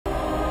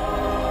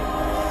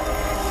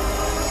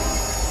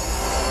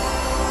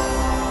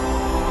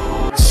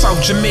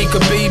Jamaica,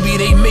 baby,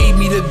 they made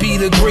me to be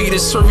the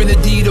greatest. Serving the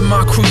deed of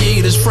my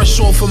creators. Fresh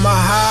off of my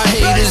high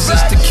haters.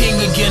 It's the king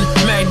again.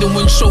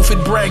 Magdalene,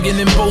 Shofit, bragging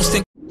and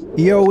boasting.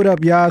 Yo, what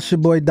up, y'all? It's your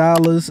boy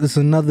Dollars. It's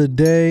another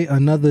day,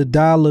 another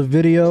dollar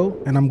video,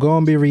 and I'm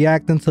going to be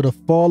reacting to the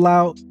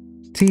Fallout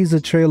teaser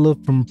trailer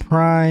from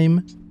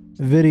Prime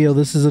Video.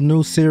 This is a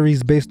new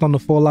series based on the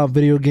Fallout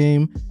video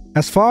game.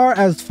 As far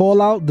as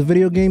Fallout, the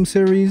video game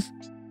series,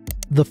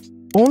 the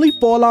only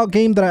Fallout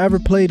game that I ever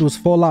played was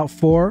Fallout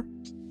 4.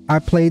 I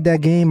played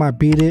that game, I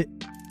beat it,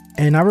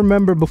 and I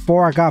remember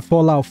before I got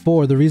Fallout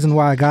 4, the reason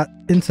why I got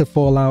into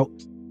Fallout,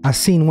 I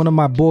seen one of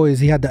my boys,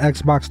 he had the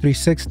Xbox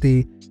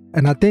 360,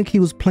 and I think he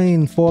was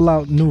playing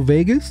Fallout New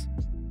Vegas,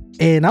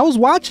 and I was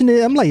watching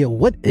it. I'm like, yo,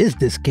 what is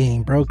this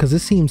game, bro? Because it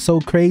seemed so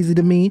crazy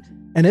to me,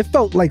 and it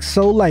felt like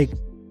so like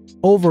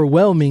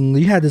overwhelming.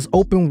 You had this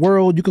open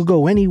world, you could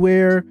go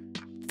anywhere,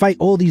 fight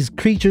all these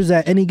creatures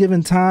at any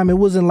given time. It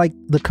wasn't like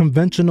the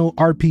conventional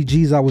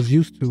RPGs I was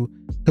used to,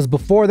 because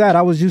before that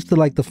I was used to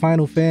like the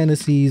Final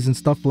Fantasies and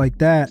stuff like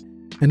that,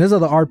 and there's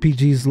other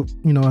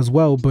RPGs, you know, as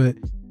well, but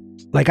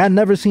like I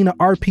never seen an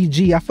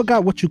RPG. I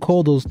forgot what you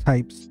call those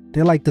types.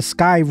 They're like the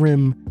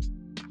Skyrim,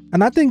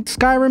 and I think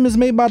Skyrim is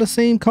made by the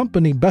same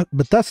company,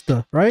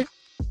 Bethesda, right?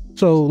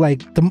 So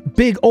like the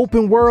big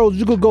open world,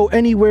 you could go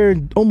anywhere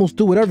and almost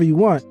do whatever you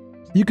want.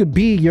 You could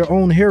be your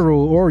own hero,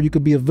 or you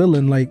could be a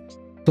villain. Like,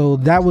 so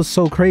that was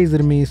so crazy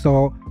to me.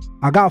 So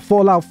I got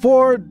Fallout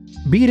 4,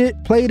 beat it,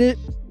 played it,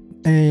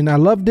 and I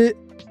loved it.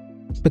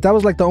 But that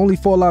was like the only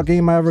Fallout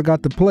game I ever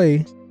got to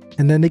play.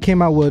 And then they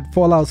came out with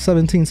Fallout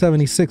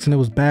 1776, and it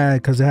was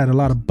bad because it had a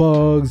lot of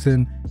bugs,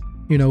 and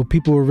you know,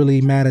 people were really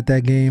mad at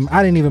that game.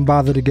 I didn't even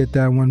bother to get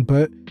that one,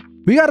 but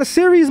we got a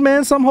series,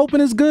 man, so I'm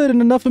hoping it's good.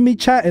 And enough of me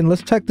chatting.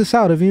 Let's check this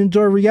out. If you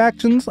enjoy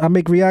reactions, I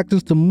make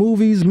reactions to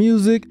movies,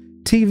 music,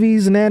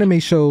 TVs, and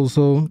anime shows,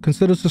 so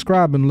consider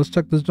subscribing. Let's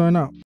check this joint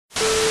out.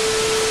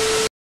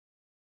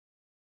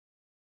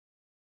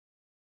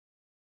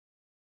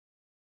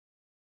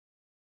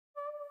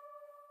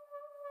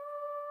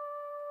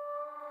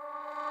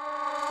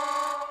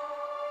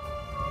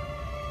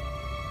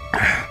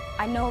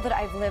 I know that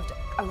I've lived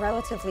a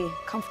relatively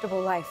comfortable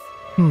life.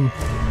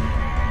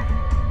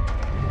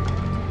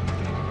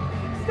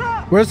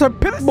 Where's her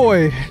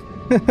Pip-Boy?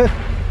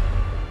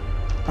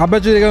 I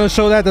bet you they're gonna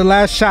show that the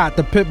last shot,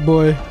 the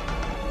Pip-Boy.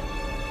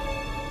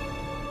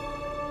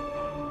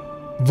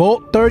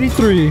 Vault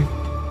 33.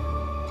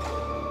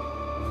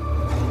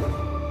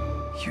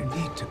 You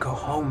need to go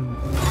home.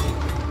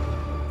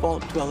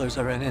 Vault dwellers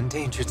are an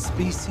endangered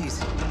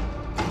species.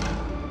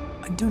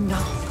 I do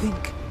not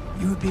think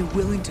you would be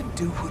willing to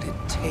do what it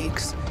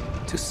takes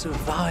to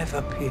survive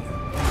up here.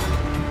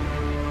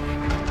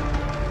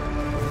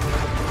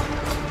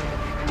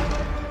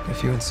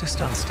 If you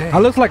insist on staying, I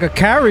look like a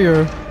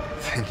carrier.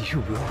 then you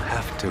will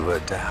have to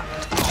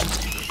adapt.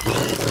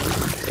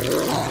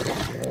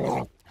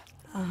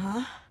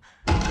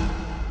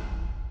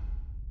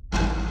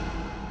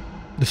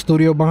 The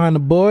studio behind the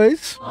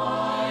boys.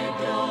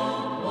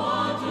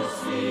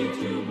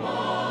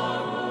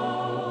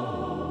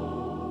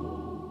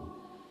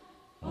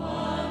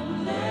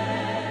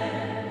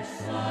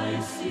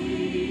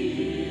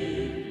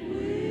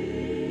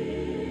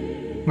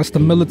 That's the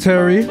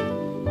military.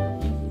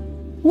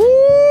 Woo!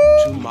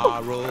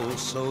 Tomorrow,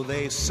 so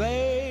they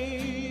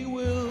say,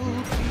 will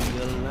be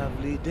a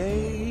lovely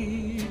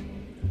day.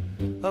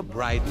 A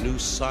bright new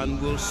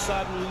sun will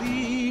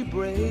suddenly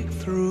break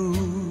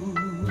through.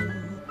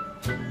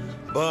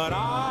 But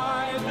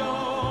I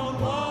don't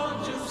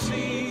want to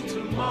see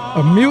tomorrow.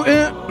 A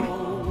mutant?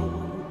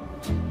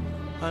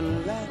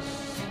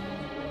 Unless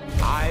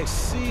I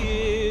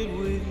see it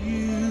with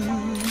you.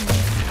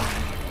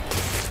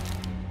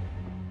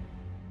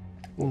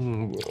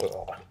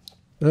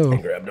 Oh.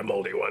 Grab the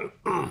moldy one.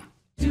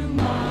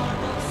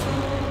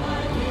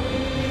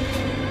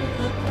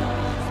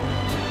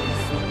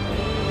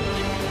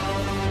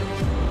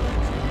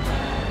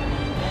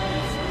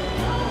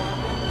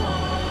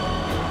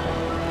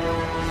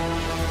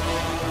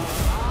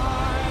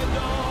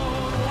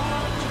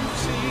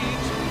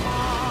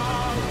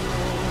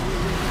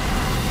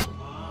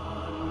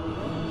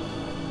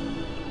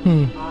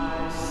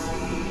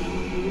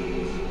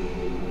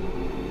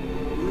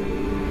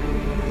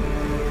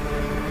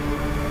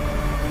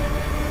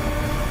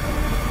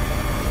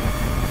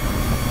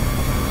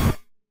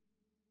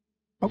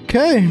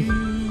 Okay.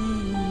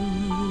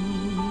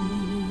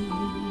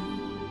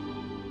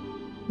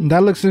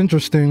 That looks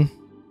interesting.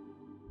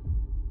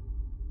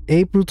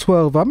 April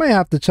 12th. I may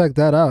have to check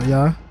that out,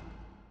 y'all.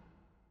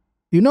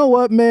 You know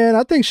what, man?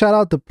 I think shout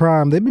out to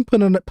Prime. They've been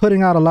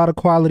putting out a lot of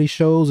quality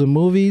shows and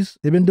movies.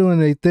 They've been doing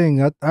their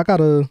thing. I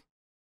gotta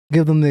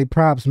give them their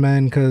props,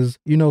 man, because,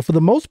 you know, for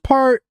the most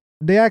part,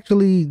 they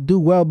actually do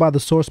well by the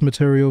source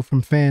material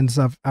from fans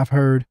I've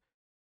heard.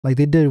 Like,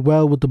 they did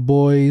well with The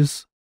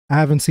Boys. I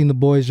haven't seen The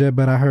Boys yet,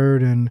 but I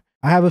heard, and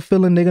I have a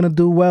feeling they're gonna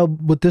do well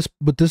with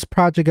this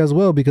project as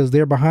well, because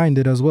they're behind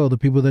it as well, the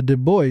people that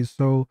did Boys.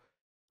 So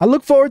I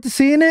look forward to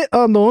seeing it. The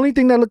only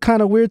thing that looked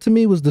kind of weird to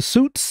me was the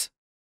suits.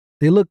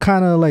 They look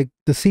kind of like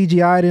the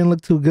CGI didn't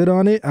look too good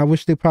on it. I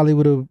wish they probably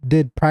would have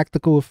did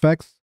practical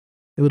effects.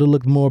 It would have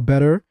looked more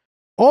better.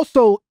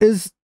 Also,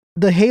 is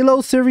the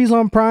Halo series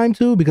on Prime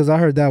too? Because I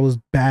heard that was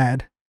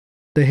bad,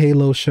 the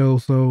Halo show.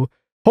 So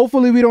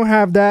hopefully we don't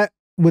have that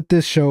with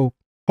this show.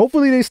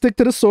 Hopefully they stick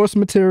to the source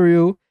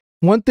material.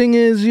 One thing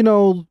is, you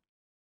know,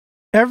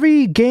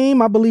 every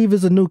game I believe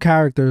is a new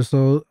character.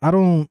 So I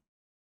don't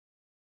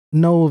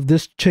know if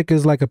this chick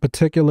is like a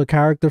particular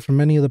character from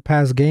any of the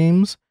past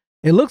games.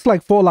 It looks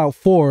like Fallout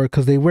 4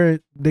 because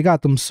they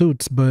got them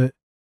suits, but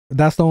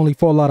that's the only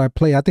Fallout I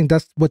play. I think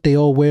that's what they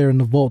all wear in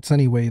the vaults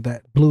anyway,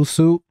 that blue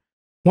suit.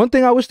 One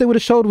thing I wish they would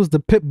have showed was the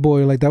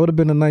Pip-Boy. Like, that would have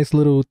been a nice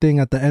little thing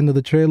at the end of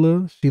the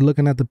trailer. She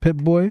looking at the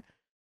Pip-Boy.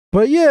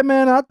 But yeah,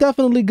 man, I'll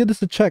definitely give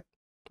this a check.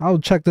 I'll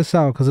check this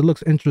out because it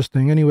looks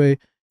interesting. Anyway,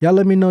 y'all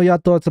let me know y'all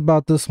thoughts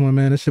about this one,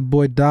 man. It's your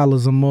boy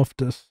Dollars. I'm off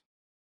this.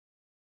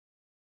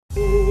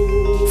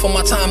 For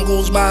my time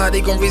goes by,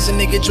 they gon' raise a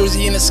nigga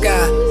jersey in the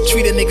sky.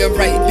 Treat a nigga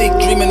right, big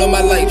dreaming on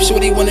my life.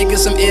 Shorty wanna get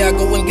some air, I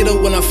go and get her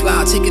when I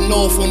fly. Taking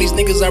off on these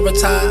niggas I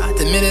retire.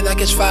 The minute I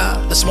catch fire,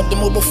 I smoked them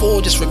all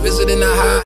before, just revisiting the high.